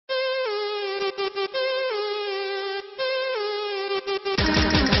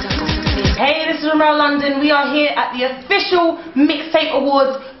Real London. We are here at the official Mixtape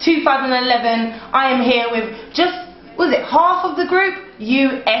Awards 2011. I am here with just, was it half of the group?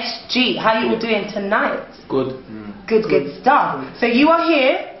 USG. How are you all doing tonight? Good. Good stuff. So you are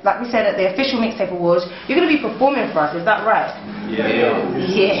here, like we said, at the official Mixtape Awards. You're going to be performing for us, is that right? Yeah,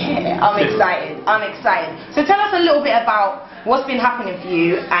 I'm excited. So tell us a little bit about what's been happening for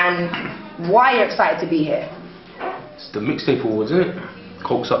you and why you're excited to be here. It's the Mixtape Awards, isn't it?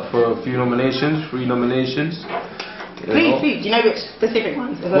 Coke's up for a few nominations, 3 nominations. Please, do you know which specific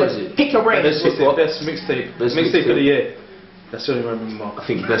ones? What is it? Pick your brain. Best mixtape of the year. That's the only one I remember. I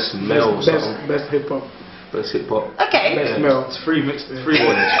think best male or something. Best hip hop. Best hip hop. Okay. Best male. It's free mixtape.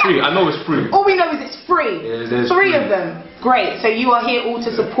 It's free. I know it's free. All we know is it's free. Yeah, there's 3 of them. Great. So you are here all to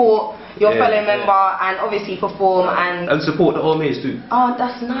support your fellow member and obviously perform and support the OMAs too. Oh,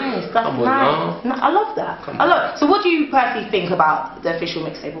 that's nice. That's nice. No, I love that. So what do you personally think about the official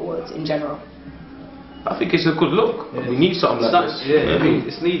Mixtape Awards in general? I think it's a good look. Yeah. We need something like this. Yeah, I mean,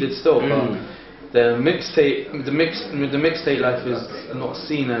 it's needed still. The mixtape life is not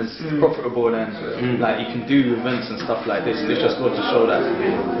seen as profitable, and like you can do events and stuff like this. It's just got to show that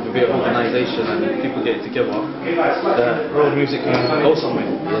with a bit of organisation and people get together, real music can go somewhere.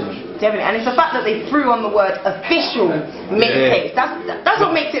 Definitely, and it's the fact that they threw on the word official mixtape. That's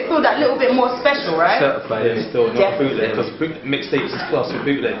what makes it feel that little bit more special, right? Certified, yeah, still not bootleg, because mixtapes is classed with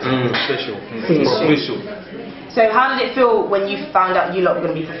bootleg. Official. So how did it feel when you found out you lot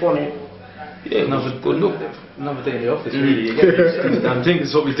were going to be performing? Yeah, another good look. Another day in the office, really. I think it's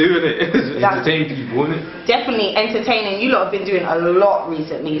what we do, isn't it? Entertain people, isn't it? Definitely entertaining. You lot have been doing a lot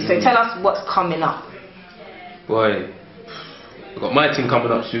recently, so tell us what's coming up. Boy, I've got my thing coming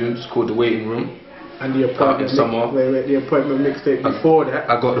up soon. It's called The Waiting Room. And the appointment the appointment mixtape before that.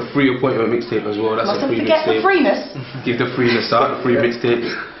 I got the free appointment mixtape as well. That's a free mixtape. The freeness. Give the freeness out, the free mixtape.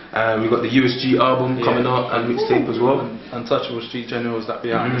 We got the USG album coming out and mixtape as well. Untouchable Street Generals that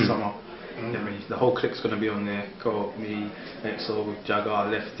be out in the summer. The whole clique's going to be on there. Go, me, EXO, Jagger,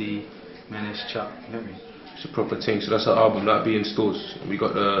 Lefty, Menace, Chuck. It's a proper thing. So that's our album that'll be in stores. And we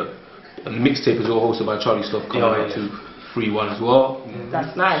got the mixtape as well, hosted by Charlie Stuff, coming out too. Free one as well.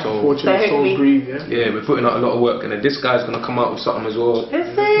 That's nice. So, Fortunate Soul Breathe, yeah, we're putting out a lot of work, and then this guy's gonna come out with something as well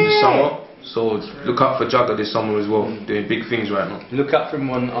this summer. So look out for Jagger this summer as well, doing big things right now. Look out for him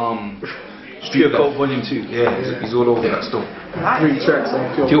on Pure Cult Volume 2. Yeah, he's all over that stuff. Nice. 3 tracks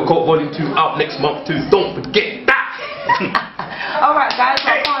on Pure Cult Volume 2 out next month too. Don't forget that. Alright guys,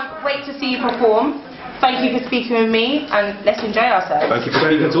 I can't wait to see you perform. Thank you for speaking with me, and let's enjoy ourselves. Thank you for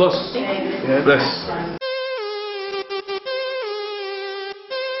speaking to us. Yeah. Bless.